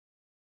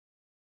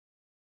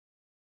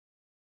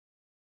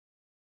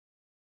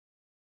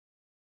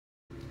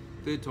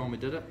Third time we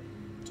did it,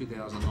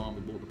 2009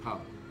 we bought the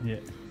pub. Yeah.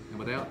 And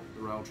without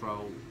the rail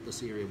trail,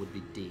 this area would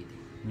be dead.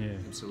 Yeah.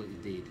 Absolutely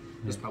dead.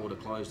 This pub would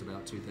have closed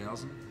about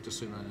 2000. Just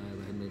soon they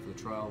hadn't been for the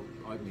trail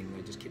opening,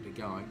 they just kept it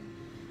going.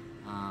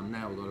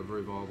 Now we've got a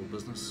very viable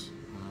business,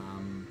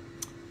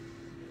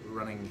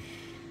 running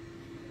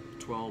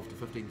 12 to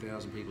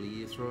 15,000 people a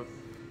year through it.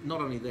 Not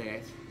only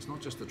that, it's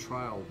not just the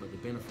trail, but the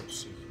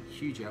benefits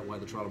huge outweigh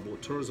the trail. It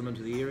brought tourism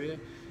into the area.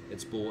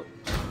 It's brought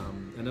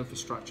an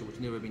infrastructure which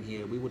never been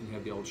here. We wouldn't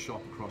have the old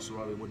shop across the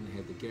road. We wouldn't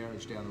have the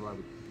garage down the road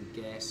with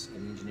the gas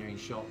and the engineering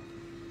shop.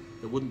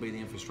 There wouldn't be the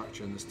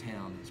infrastructure in this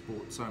town. It's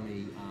brought so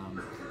many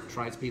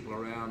tradespeople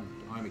around,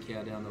 home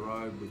cow down the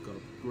road. We've got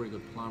a very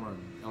good plumber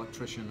and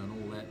electrician and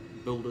all that,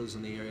 builders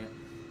in the area,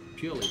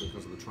 purely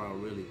because of the trail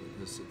really,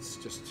 because it's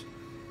just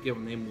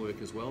given them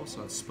work as well,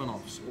 so it's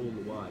spin-offs all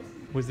the way.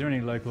 Was there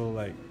any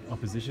local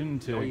opposition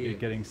to it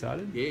getting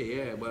started?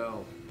 Yeah.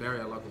 Well, Barry,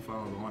 our local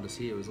farmer behind us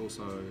here, was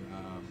also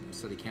a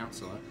city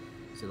councillor.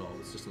 He said,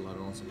 it's just a load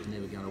of nonsense, it's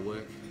never going to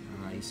work.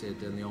 He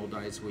said in the old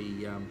days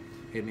we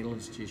had mental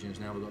institutions,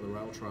 now we've got the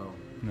rail trail.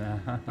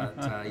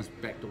 But he's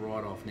backed the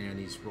right off now, and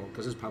he's right,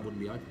 because his pub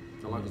wouldn't be open.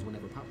 The locals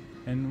wouldn't have a pub.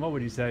 And what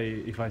would you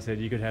say if I said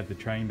you could have the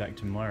train back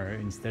tomorrow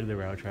instead of the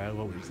rail trail?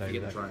 What would you say to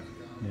that? Forget the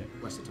train.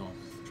 Yeah. Waste of time.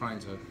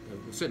 Trains are,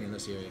 certainly in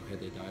this area, have had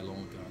their day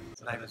long ago.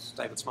 My name is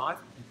David Smythe,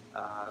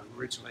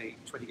 originally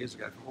 20 years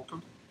ago from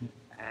Auckland,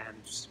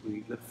 and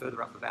we lived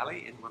further up the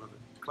valley in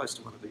close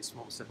to one of these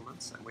small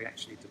settlements, and we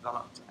actually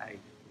developed a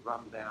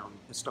run-down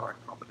historic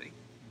property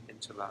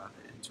into a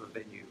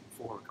venue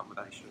for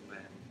accommodation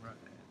and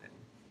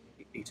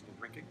eating and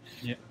drinking,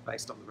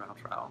 based on the rail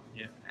trail.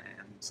 Yeah.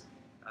 And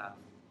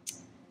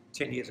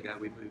 10 years ago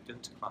we moved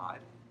into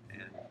Clyde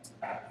and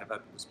have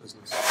opened this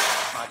business,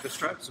 Clyde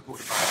Bistro,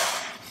 supported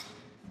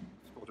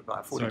by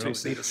a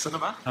 42-seater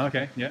cinema. Oh,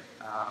 okay, yeah.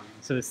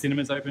 So the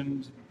cinema's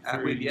opened?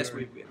 We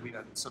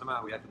opened the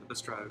cinema. We opened the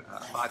bistro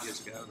 5 years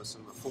ago, and the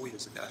cinema 4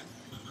 years ago.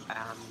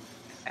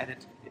 And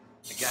it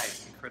again,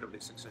 incredibly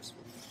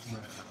successful.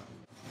 Right.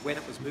 When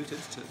it was mooted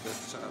that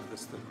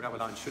the railway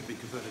line should be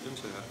converted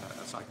into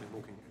a cycling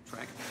walking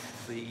track,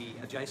 the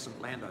adjacent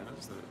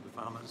landowners, the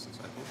farmers and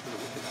so forth, who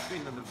had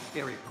been in the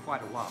area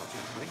quite a while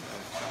generally,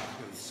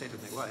 they really set in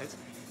their ways,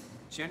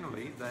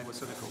 generally they were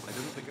cynical. They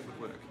didn't think it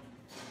would work.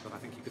 But I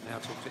think you could now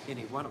talk to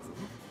any one of them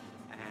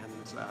and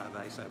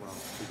they say, well,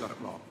 we got it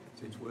wrong,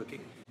 it's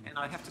working. And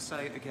I have to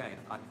say again,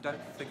 I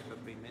don't think there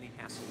have been many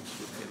hassles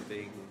with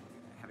them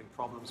having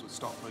problems with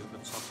stock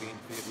movements, not being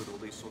interfered with,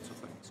 all these sorts of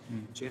things.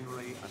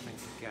 Generally, I think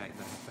again,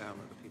 they have found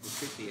that the people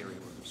treat the area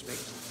with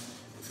respect,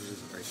 because it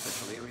is a very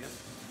special area.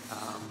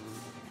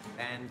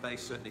 And they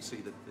certainly see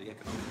the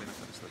economic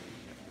benefits that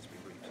has been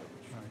reaped,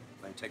 which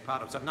they take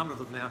part of. So a number of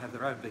them now have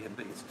their own B&Bs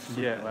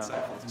and so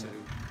forth too.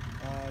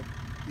 I'm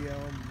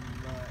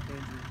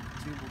Andrew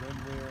Templeton.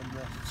 We're in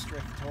the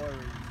Strathtyre.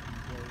 We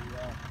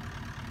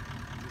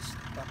just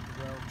up the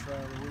rail trail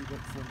a wee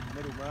bit from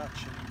Middlemarch.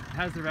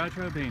 How's the rail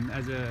trail been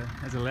as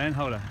a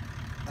landholder?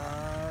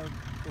 Well,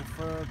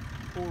 for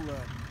all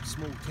the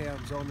small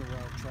towns on the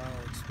rail trail,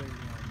 it's been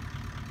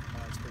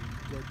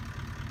good.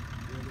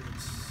 Really,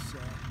 it's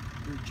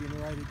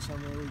regenerated some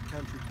of the wee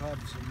country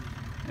pubs.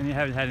 And you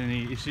haven't had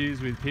any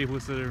issues with people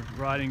sort of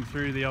riding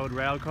through the old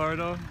rail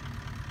corridor?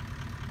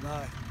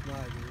 No, they're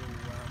all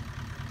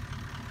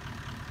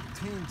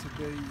tend to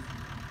be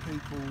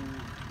people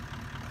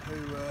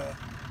who are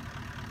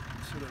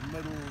sort of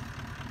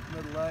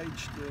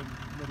middle-aged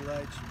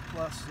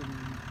plus, and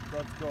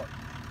they've got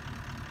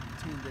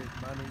tend to have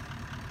money.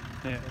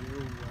 Yeah. They're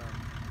all,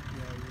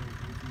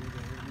 we've never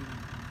had any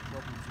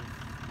problems with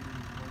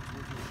any ones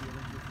we've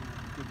dealing with,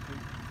 good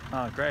people.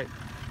 Oh, great.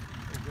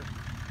 All good.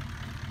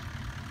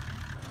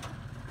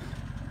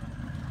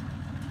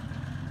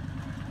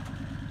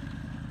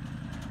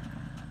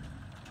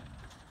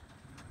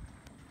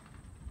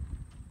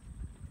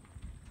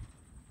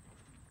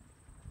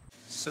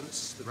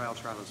 Since the rail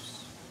trail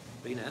has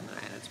been in,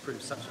 and it's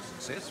proved such a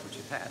success, which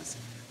it has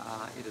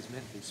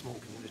meant these small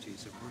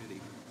communities have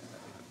really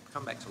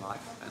come back to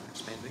life and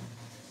expanding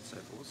and so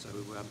forth.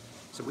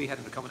 So we had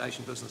an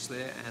accommodation business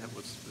there, and it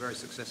was very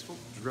successful,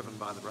 driven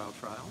by the rail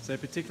trail. So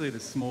particularly the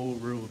small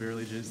rural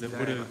villages that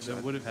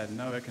would have had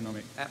no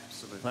economic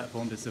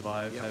platform to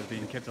survive have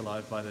been kept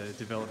alive by the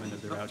development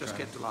of the rail trail. Not just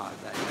kept alive,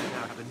 they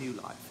now have a new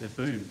life. They've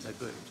boomed. They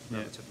boomed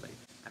relatively.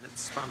 And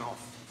it's spun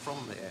off from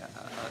there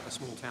a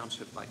small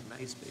township like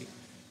Naseby,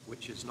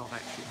 which is not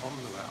actually on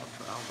the rail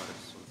trail, but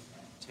it's sort of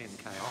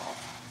 10k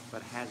off,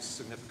 but has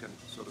significant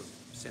sort of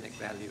scenic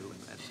value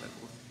and so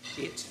forth.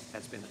 It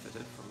has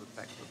benefited from the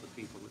fact that the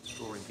people, it's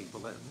drawing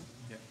people in.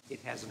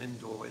 It has an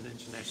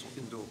international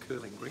indoor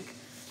curling rink,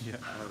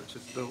 which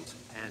is built,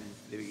 and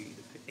the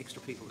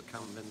extra people that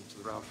come into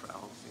the rail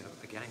trail,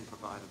 again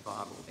provide a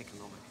viable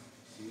economic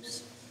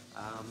use.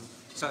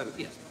 So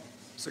yes,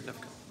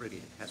 significant,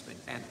 really has been.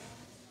 And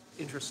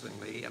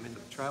interestingly, I mean,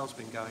 the trail's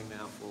been going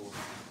now for,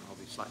 I'll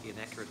be slightly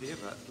inaccurate here,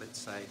 but let's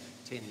say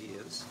 10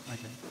 years,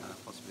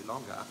 possibly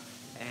longer.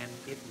 and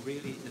it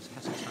really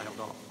hasn't tailed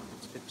off.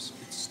 It's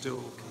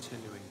still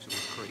continuing to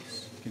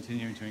increase.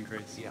 Continuing to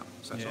increase. Yeah,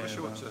 so it's not a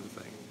short-term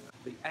thing.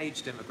 The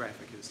age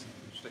demographic is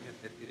interesting.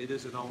 It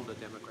is an older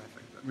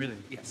demographic. Really?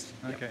 Yes.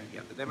 Okay.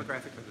 Yeah, the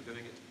demographic that are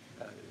doing it,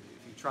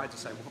 if you tried to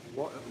say,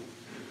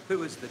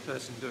 who is the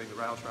person doing the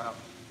rail trail,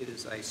 it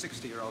is a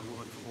 60-year-old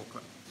woman from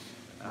Auckland.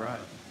 Right.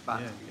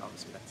 But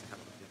obviously that's a hell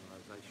of a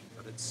generalisation.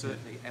 But it's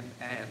certainly, and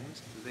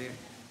they're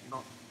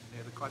not,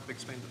 they're quite big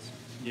spenders.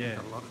 Yeah. They've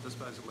got a lot of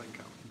disposable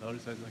income. A lot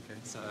of those, okay.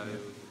 So,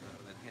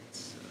 and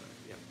hence,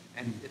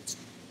 and it's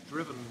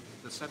driven,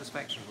 the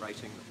satisfaction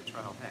rating that the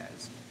trail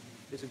has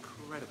is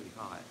incredibly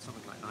high. It's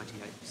something like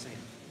 98%.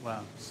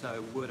 Wow.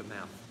 So word of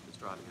mouth is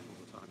driving it all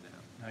the time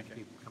now. Okay.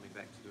 People coming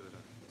back to do it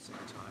a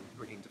second time,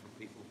 bringing different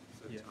people a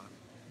third time.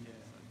 Yeah.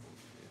 So forth.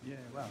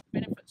 Yeah, wow.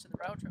 Benefits of the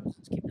rail trails,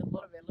 it's kept a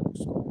lot of our little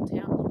small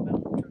towns well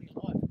and truly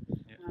alive.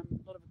 Yeah.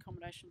 A lot of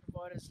accommodation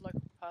providers,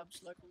 local pubs,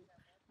 local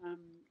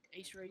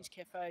eateries,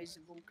 cafes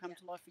have all come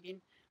to life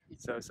again.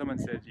 So if someone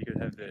said you could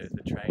have the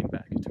train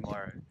back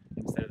tomorrow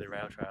instead of the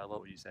rail trail, what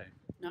would you say?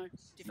 No,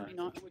 definitely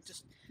not. It would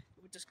just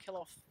kill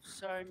off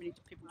so many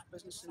people's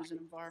businesses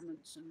and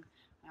environments, and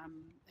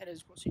that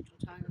is what Central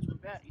Otago is all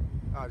about.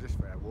 Oh, just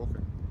for our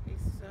walking.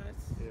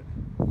 Exercise. Yeah.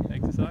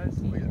 Exercise?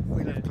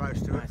 We live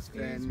close to Nice it.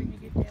 views when you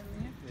get down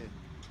there. Yeah.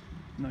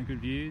 Not good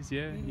views,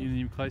 yeah.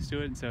 You're close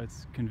to it, and so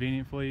it's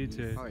convenient for you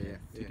to Oh, yeah.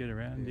 to get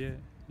around, yeah.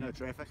 No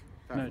traffic,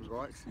 apart from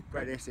bikes.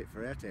 Great asset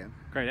for our town.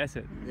 Great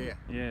asset. Yeah.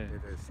 Yeah.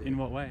 It is. Yeah. In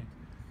what way?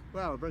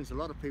 Well, it brings a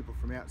lot of people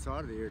from outside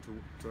of the area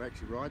to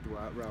actually ride the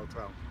rail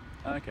trail.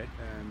 Oh, okay.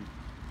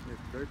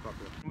 It's very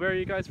popular. Where are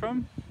you guys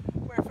from?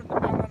 We're from the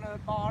Ballina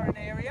Byron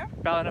area.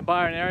 Ballina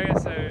Byron area,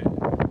 so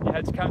you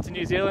had to come to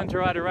New Zealand to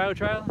ride a rail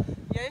trail?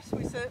 Yes,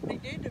 we certainly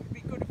did. It would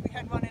be good if we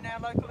had one in our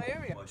local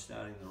area. By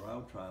starting the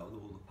rail trail,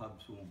 all the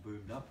pubs all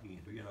boomed up again,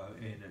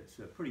 and it's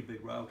a pretty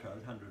big rail trail,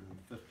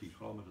 150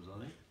 kilometres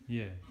I think.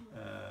 Yeah.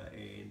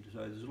 And so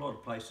there's a lot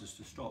of places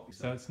to stop.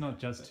 So it's not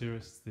just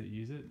tourists that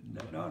use it?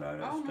 No,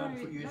 it's done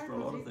for use for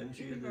a lot of things.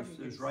 Yeah,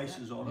 there's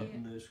races on it,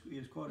 and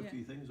there's quite a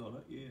few things on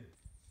it. Yeah.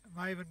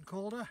 Maven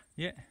Calder.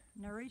 Yeah.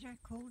 Narita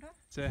Calder.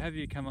 So have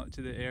you come up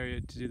to the area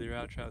to do the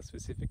rail trail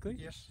specifically?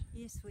 Yes.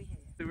 Yes, we have.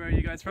 So where are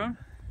you guys from?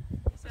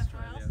 South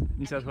Wales.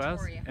 New South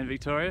Wales and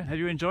Victoria. Have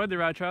you enjoyed the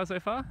rail trail so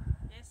far?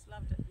 Yes,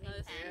 loved it.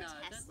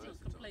 That's not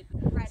complete.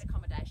 Great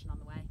accommodation on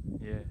the way.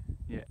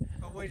 Yeah.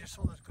 But we just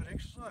thought it was good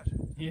exercise.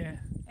 Yeah.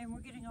 And we're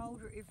getting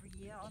older every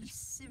year. I'm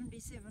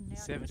 77 now.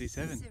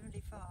 77?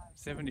 75.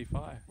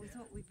 75. We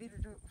thought we'd better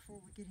do it before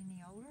we get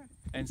any older.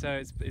 And so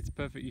it's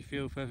perfect. You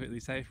feel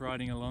perfectly safe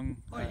riding along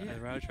the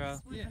rail trail.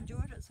 Yes, we've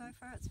enjoyed it so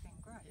far. It's been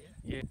great.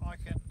 Yeah. I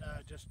can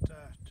just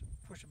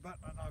push a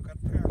button and I've got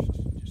power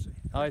assistant, you see.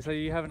 Oh, so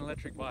you have an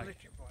electric bike?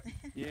 Electric bike.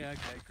 Yeah.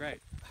 Okay.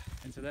 Great.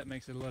 And so that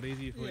makes it a lot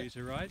easier for you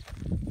to ride.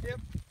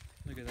 Yep.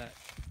 Look at that.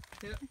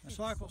 Yep.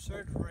 Cycle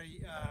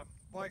surgery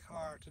bike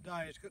hire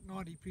today. It's got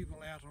 90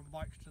 people out on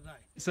bikes today.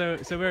 So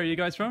where are you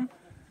guys from?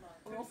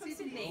 We're all from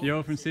Sydney. You're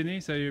all from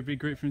Sydney. So you're a big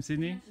group from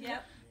Sydney.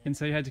 Yep. And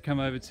so you had to come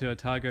over to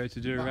Otago to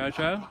do a rail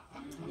trail?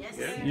 Yes.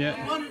 Yeah.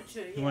 We wanted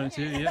to. You wanted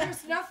to, yeah.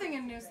 There's nothing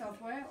in New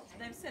South Wales.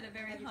 They've set a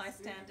very high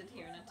standard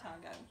here in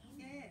Otago.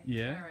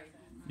 Yeah.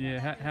 Yeah.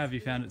 How have you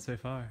found it so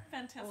far?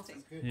 Fantastic.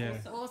 Yeah.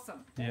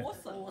 Awesome. Yeah.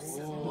 Awesome.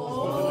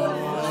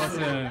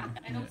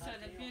 And also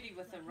the beauty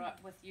with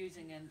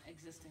using an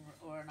existing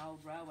or an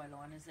old railway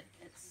line is that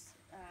it's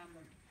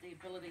the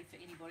ability for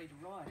anybody to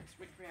ride. It's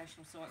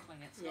recreational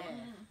cycling. It's not.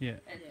 Yeah.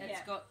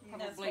 It's got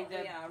probably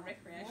the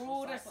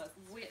broadest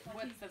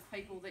width of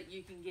people that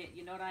you can get.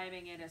 You're not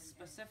aiming at a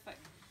specific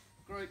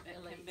group.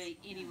 It can be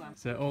anyone.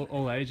 So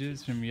all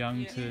ages, from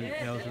young to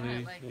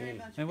elderly.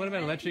 And what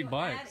about electric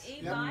bikes?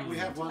 Yeah, we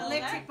have one.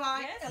 Electric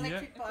bike. Yes.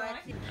 Electric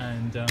bike.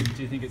 And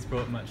do you think it's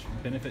brought much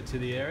benefit to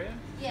the area?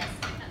 Yes,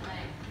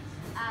 definitely.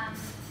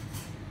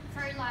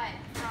 Through like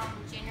from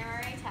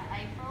January to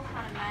April,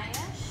 kind of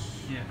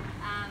May-ish. Yeah.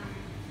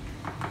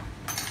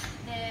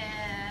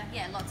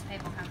 Lots of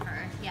people come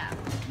through. Yeah.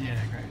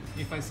 Yeah, great.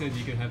 If I said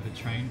you could have the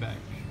train back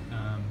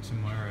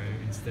tomorrow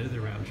instead of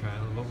the rail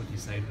trail, what would you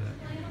say to that?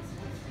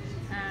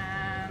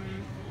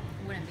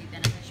 Wouldn't be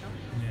beneficial.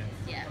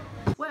 Yeah.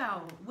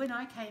 Well, when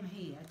I came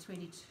here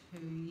 22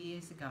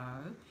 years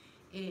ago,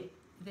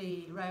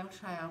 the rail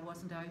trail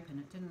wasn't open.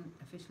 It didn't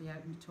officially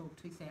open until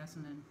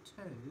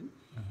 2002.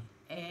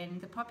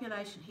 And the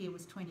population here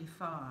was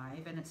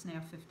 25 and it's now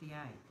 58.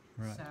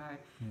 Right. So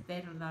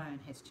that alone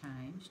has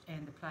changed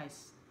and the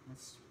place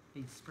has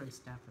been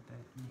spruced up a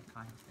bit and that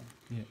kind of thing.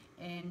 Yeah.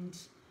 And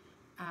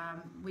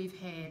we've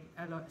had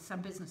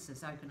some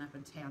businesses open up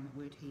in town that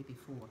weren't here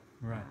before.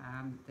 Right.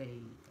 The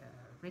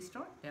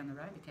restaurant down the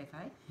road, the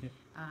cafe. Yep.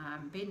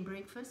 Bed and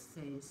breakfast,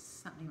 there's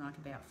something like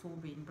about 4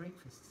 bed and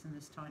breakfasts in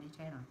this tiny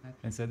town.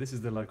 And so this is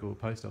the local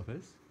post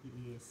office?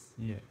 Yes.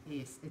 Yeah.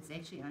 Yes, it's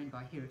actually owned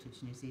by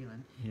Heritage New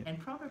Zealand. Yeah. And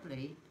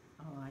probably,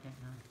 I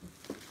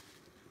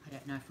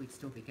don't know if we'd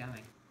still be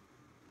going.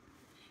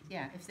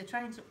 Yeah, if the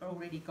trains are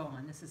already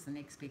gone, this is the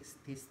next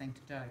best thing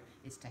to do,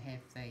 is to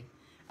have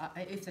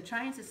if the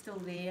trains are still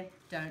there,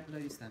 don't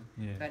lose them.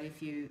 Yeah. But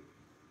if you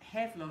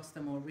have lost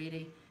them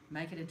already,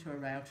 make it into a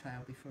rail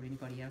trail before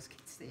anybody else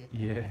gets there.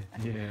 Yeah,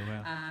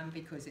 wow.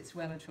 Because it's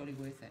well and truly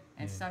worth it,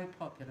 and so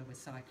popular with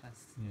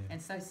cyclists,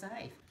 and so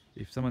safe.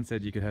 If someone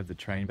said you could have the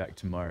train back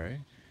tomorrow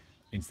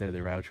instead of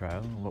the rail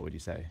trail, what would you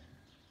say?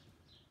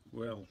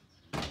 Well,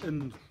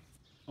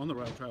 on the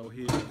rail trail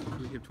here,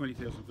 we have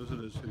 20,000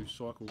 visitors who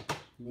cycle,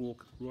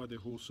 walk, ride their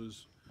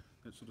horses,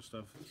 that sort of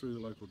stuff, through the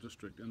local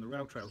district. And the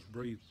rail trails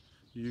breathe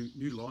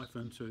new life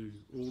into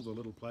all the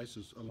little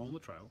places along the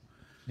trail.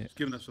 It's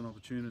given us an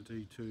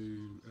opportunity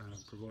to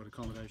provide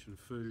accommodation and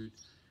food.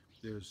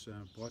 There's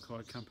bike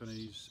hire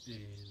companies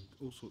and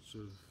all sorts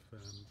of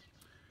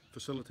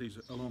facilities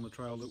along the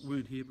trail that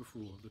weren't here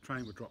before. The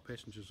train would drop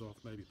passengers off,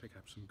 maybe pick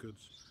up some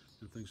goods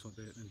and things like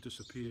that, and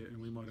disappear,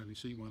 and we might only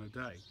see one a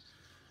day.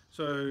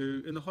 So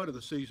in the height of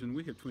the season,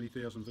 we have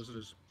 20,000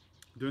 visitors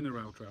doing the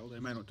rail trail. They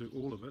may not do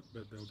all of it,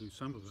 but they'll do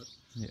some of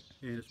it.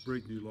 And it's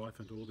breathed new life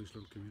into all these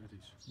little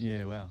communities.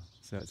 Yeah, wow.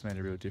 So it's made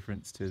a real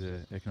difference to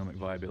the economic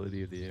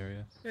viability of the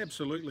area.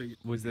 Absolutely.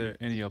 Was there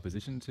any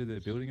opposition to the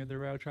building of the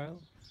rail trail?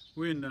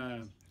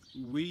 When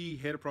we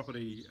had a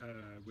property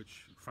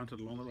which fronted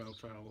along the rail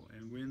trail,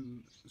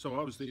 and so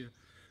I was there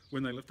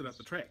when they lifted up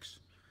the tracks,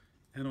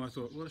 and I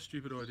thought, what a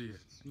stupid idea.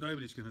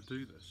 Nobody's going to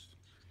do this.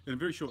 In a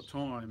very short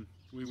time,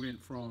 we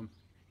went from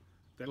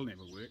that'll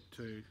never work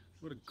to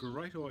what a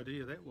great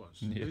idea that was.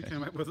 Who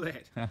came up with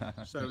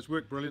that? So it's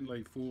worked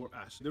brilliantly for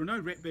us. There are no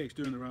rat bags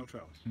doing the rail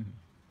trail.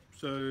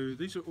 So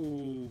these are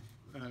all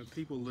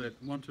people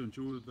that want to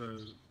enjoy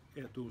the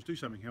outdoors, do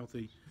something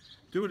healthy,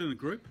 do it in a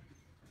group.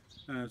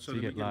 So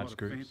you get large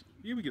groups?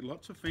 We get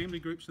lots of family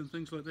groups and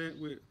things like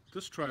that.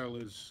 This trail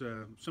is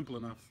simple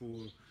enough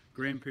for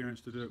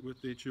grandparents to do it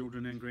with their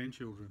children and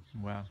grandchildren.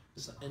 Wow.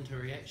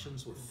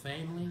 Interactions with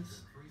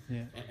families,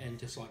 and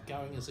just like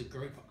going as a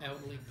group,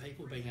 elderly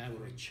people being able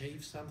to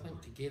achieve something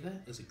together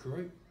as a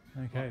group.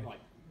 Okay.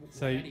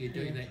 So how do you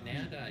do that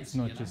nowadays? It's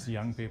not just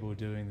young people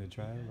doing the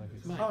trail. Like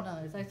it's oh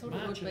no, they thought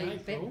it would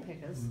be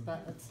backpackers,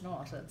 but it's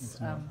not. It's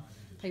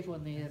people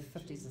in their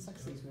 50s and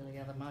 60s really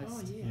are the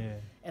most. Oh yeah.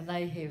 And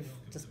they have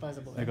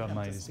disposable They got income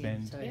money to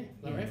spend. too. Yeah,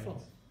 they're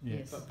affluent.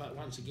 Yes. But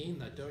once again,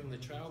 they're doing the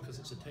trail because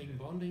it's a team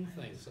bonding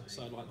thing.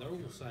 So like they're all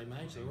the same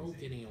age, they're all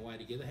getting away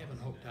together, haven't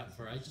hooked up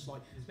for ages.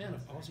 Like the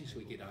amount of Aussies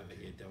we get over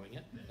here doing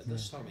it at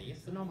this time of year,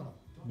 phenomenal.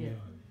 Yeah.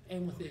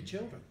 And with their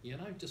children,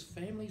 just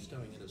families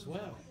doing it as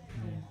well.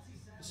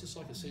 It's just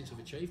like a sense of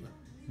achievement.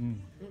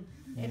 And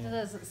it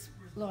is, it's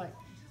like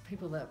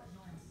people that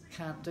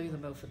can't do the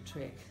Milford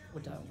Trek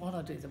or don't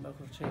want to do the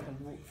Milford Trek and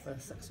walk for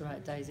 6 or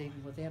 8 days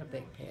even without a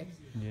backpack,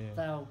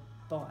 they'll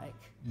bike,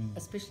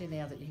 especially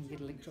now that you can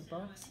get electric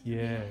bikes.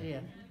 Yeah.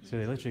 So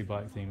the electric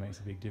bike thing makes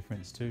a big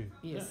difference too.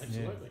 Yes.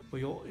 Yeah, absolutely.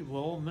 We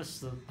all miss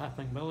the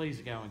puffing billies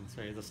going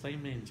through the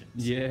steam engines.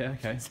 Yeah,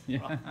 okay.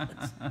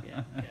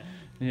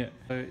 Yeah.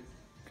 So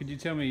could you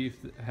tell me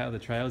how the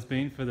trail's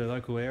been for the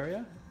local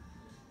area?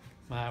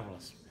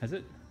 Marvellous. Has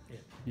it?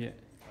 Yeah.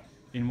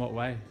 In what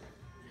way?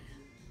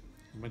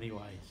 Many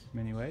ways.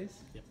 Many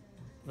ways? Yep.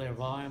 The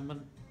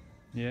environment.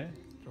 Yeah.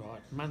 Right.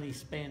 Money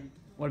spent.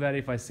 What about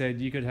if I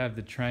said you could have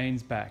the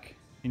trains back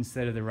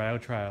instead of the rail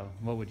trail?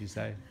 What would you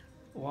say?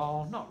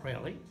 Well, not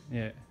really.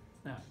 Yeah.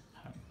 No.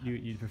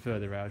 You'd prefer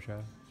the rail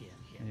trail? Yeah.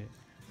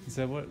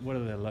 So what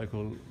do the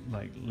local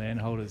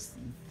landholders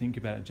think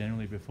about it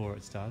generally before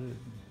it started?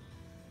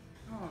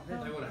 Oh,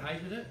 they would have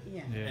hated it,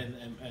 yeah.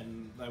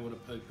 And they would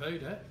have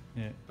poo-pooed it.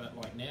 Yeah. But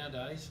like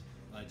nowadays,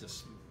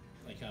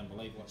 they can't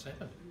believe what's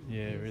happened.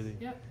 Yeah, really.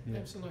 Yeah,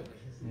 absolutely.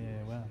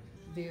 Yeah, wow.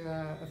 There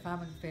are a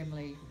farming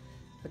family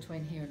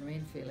between here and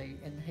Renfrewley,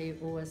 and he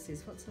always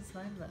says, what's his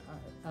name that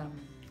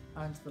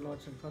owns the lodge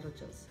and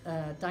cottages?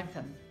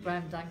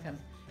 Graham Duncan,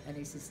 and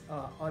he says,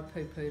 I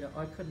poo-pooed it,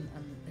 I couldn't,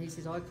 and he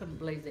says, I couldn't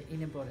believe that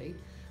anybody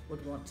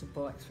would want to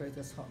bike through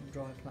this hot and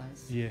dry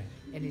place. Yeah.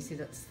 And he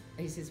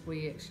says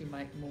we actually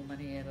make more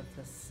money out of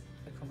this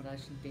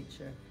accommodation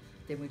venture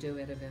than we do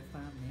out of our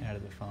farm now. Out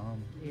of the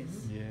farm. Yes.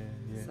 Yeah.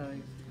 So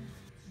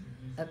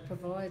it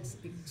provides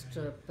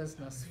extra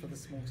business for the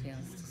small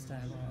towns to stay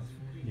alive.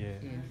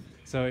 Yeah.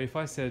 So if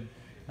I said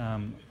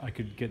I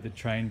could get the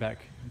train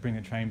back, bring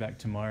the train back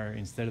tomorrow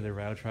instead of the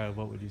rail trail,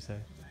 what would you say?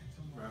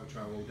 Rail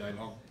trail all day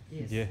long.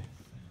 Yes. Yeah.